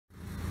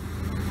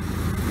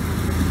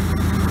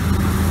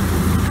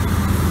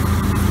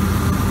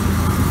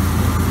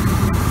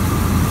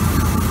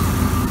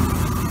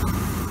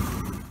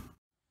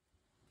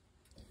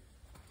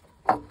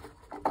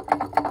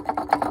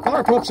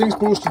pumps ain't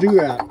supposed to do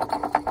that.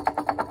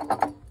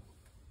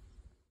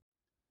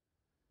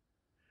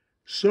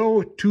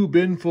 So 2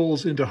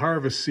 binfuls into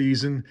harvest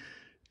season,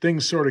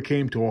 things sort of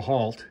came to a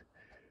halt.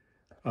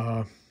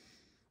 I've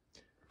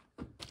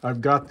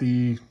got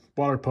the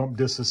water pump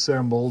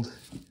disassembled.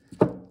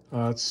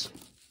 It's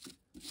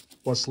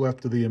what's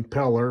left of the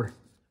impeller.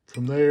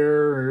 From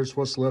there's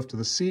what's left of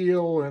the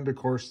seal, and of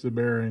course the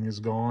bearing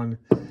is gone.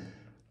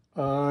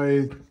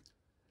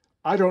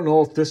 I don't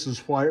know if this is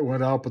why it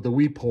went out, but the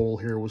weep hole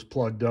here was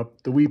plugged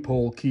up. The weep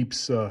hole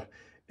keeps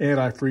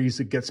antifreeze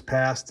that gets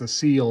past the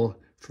seal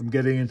from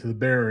getting into the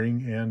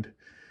bearing, and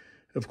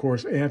of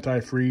course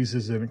antifreeze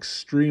is an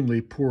extremely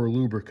poor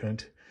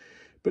lubricant.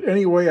 But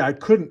anyway, I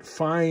couldn't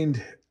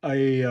find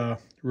a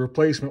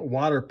replacement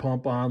water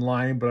pump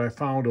online, but I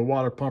found a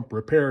water pump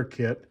repair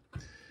kit.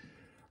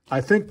 I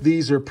think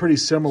these are pretty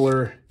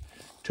similar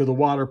to the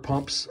water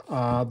pumps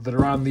that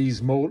are on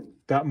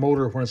that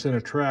motor when it's in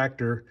a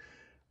tractor.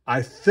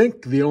 I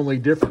think the only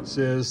difference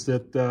is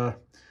that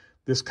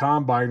this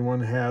combine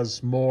one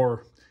has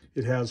more.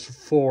 It has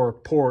 4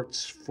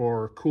 ports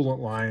for coolant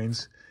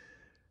lines,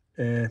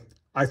 and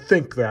I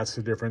think that's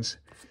the difference.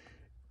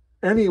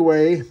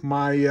 Anyway,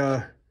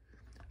 my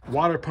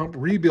water pump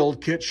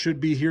rebuild kit should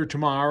be here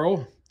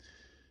tomorrow.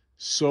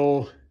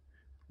 So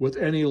with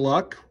any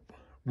luck,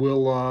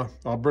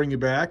 I'll bring you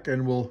back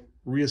and we'll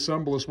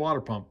reassemble this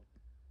water pump.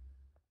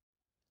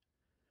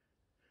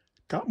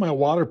 Got my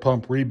water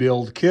pump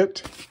rebuild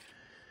kit.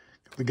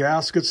 The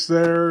gaskets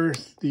there,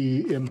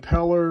 the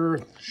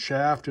impeller,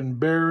 shaft and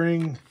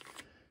bearing,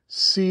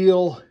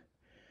 seal,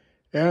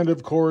 and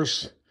of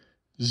course,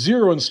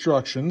 0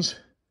 instructions,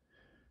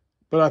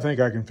 but I think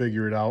I can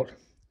figure it out.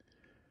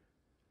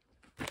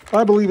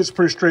 I believe it's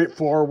pretty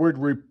straightforward.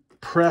 We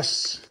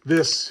press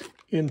this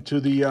into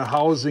the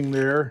housing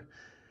there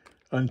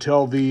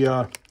until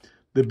the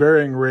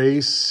bearing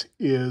race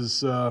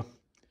is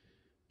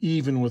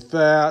even with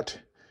that.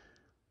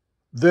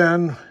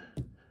 Then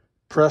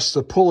press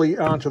the pulley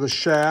onto the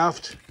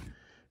shaft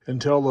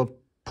until the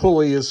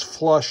pulley is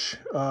flush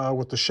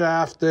with the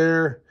shaft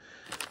there.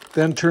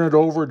 Then turn it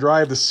over,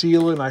 drive the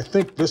seal in. I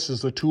think this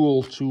is the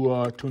tool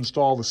to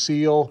install the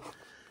seal.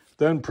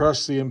 Then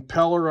press the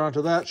impeller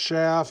onto that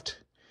shaft,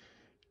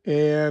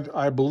 and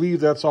I believe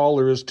that's all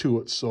there is to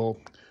it. So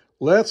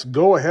let's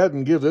go ahead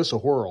and give this a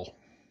whirl.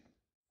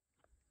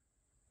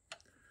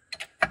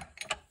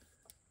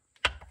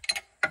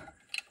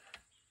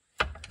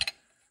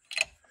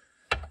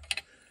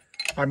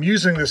 I'm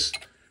using this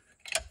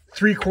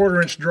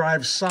 3/4 inch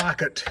drive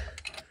socket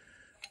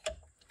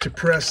to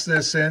press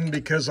this in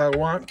because I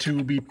want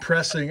to be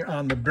pressing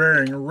on the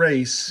bearing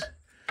race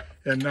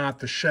and not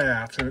the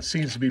shaft, and it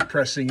seems to be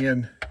pressing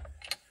in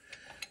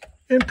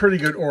pretty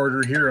good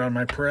order here on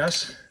my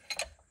press.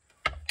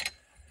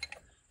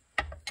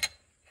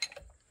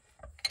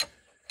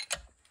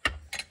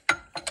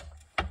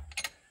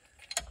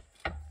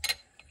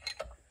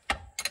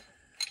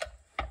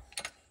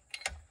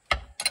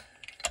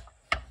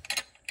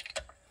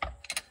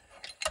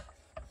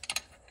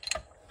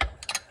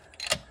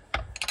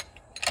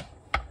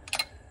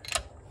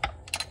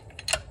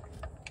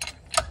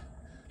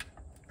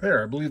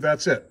 There, I believe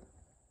that's it.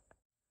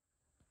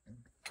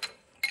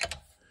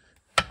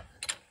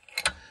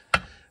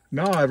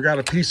 Now I've got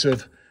a piece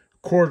of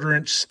 1/4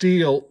 inch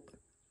steel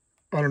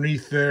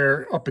underneath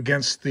there up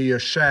against the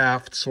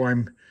shaft, so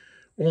I'm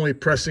only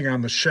pressing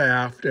on the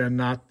shaft and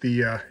not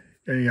the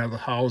any of the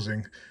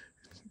housing.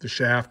 The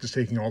shaft is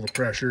taking all the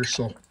pressure,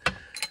 so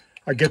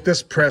I get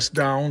this pressed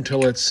down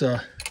till it's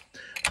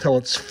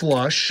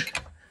flush,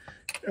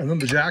 and then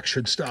the jack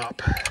should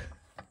stop.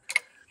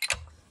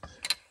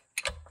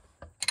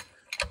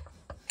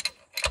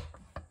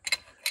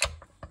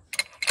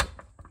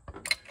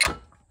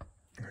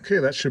 Okay,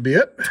 that should be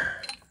it.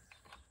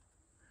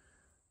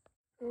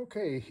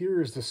 Okay,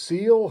 here's the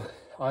seal.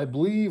 I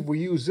believe we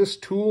use this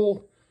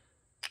tool,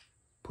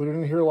 put it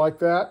in here like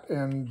that,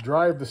 and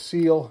drive the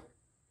seal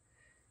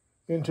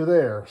into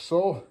there.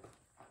 So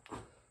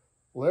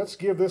let's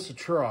give this a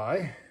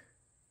try.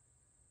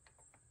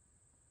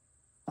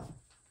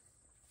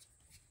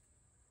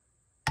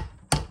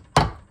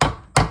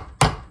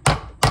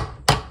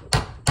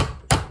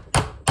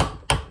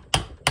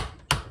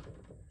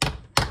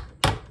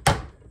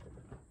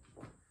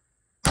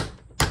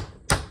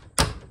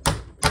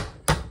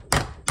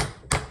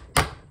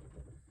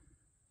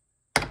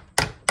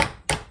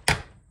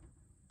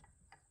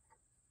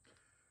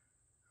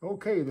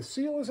 Okay, the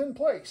seal is in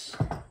place.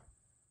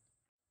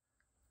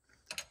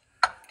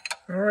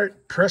 All right,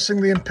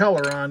 pressing the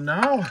impeller on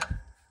now.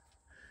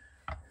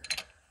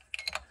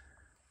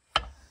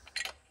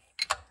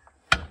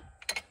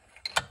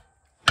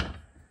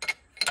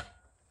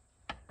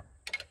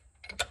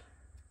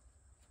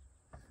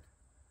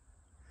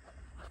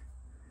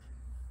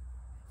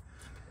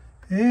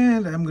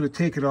 And I'm going to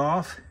take it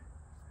off.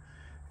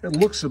 It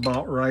looks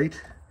about right.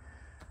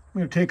 I'm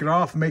going to take it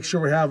off and make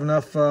sure we have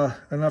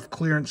enough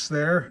clearance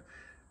there.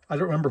 I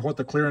don't remember what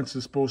the clearance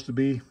is supposed to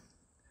be.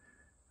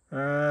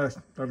 I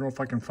don't know if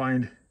I can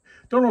find.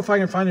 Don't know if I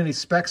can find any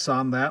specs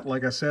on that.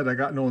 Like I said, I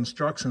got no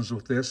instructions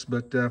with this,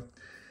 but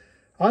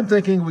I'm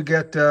thinking we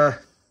get about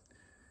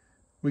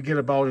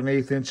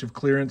 1/8 inch of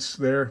clearance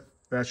there.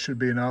 That should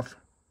be enough.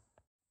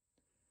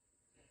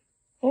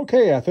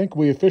 Okay, I think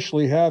we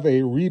officially have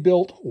a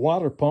rebuilt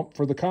water pump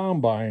for the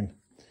combine.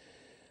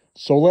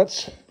 So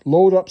let's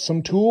load up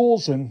some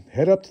tools and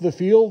head up to the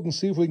field and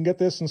see if we can get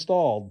this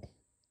installed.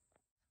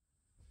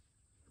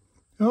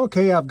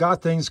 Okay, I've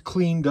got things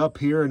cleaned up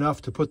here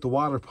enough to put the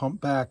water pump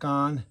back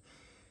on.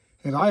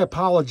 And I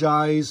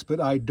apologize,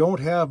 but I don't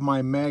have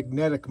my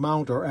magnetic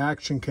mount or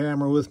action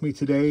camera with me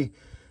today.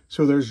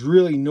 So there's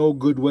really no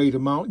good way to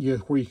mount you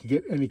where you can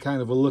get any kind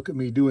of a look at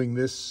me doing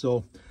this.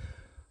 So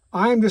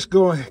I'm just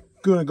going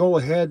to go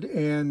ahead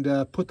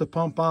and put the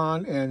pump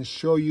on and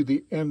show you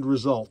the end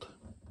result.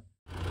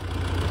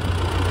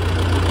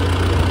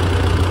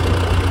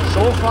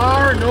 So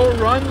far, no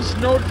runs,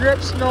 no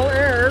drips, no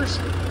errors,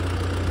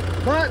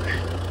 but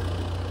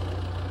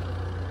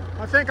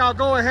I think I'll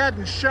go ahead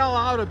and shell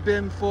out a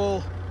bin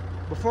full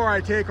before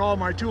I take all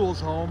my tools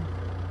home.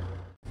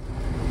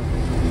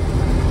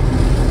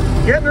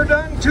 Getting her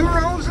done 2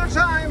 rows at a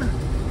time.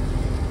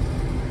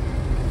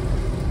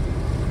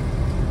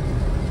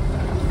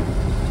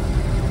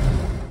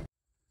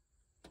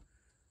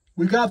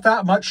 We got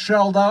that much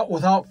shelled out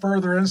without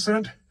further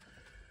incident.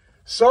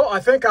 So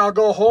I think I'll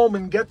go home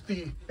and get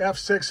the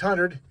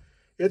F600.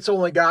 It's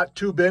only got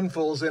 2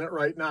 binfuls in it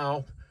right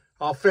now.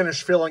 I'll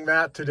finish filling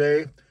that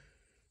today.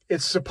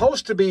 It's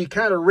supposed to be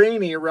kind of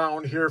rainy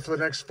around here for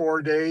the next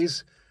 4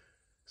 days.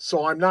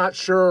 So I'm not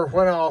sure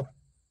when I'll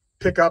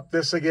pick up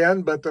this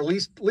again, but at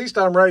least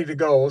I'm ready to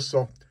go.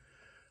 So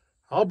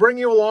I'll bring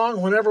you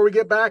along whenever we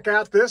get back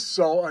at this.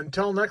 So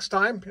until next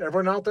time,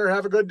 everyone out there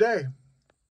have a good day.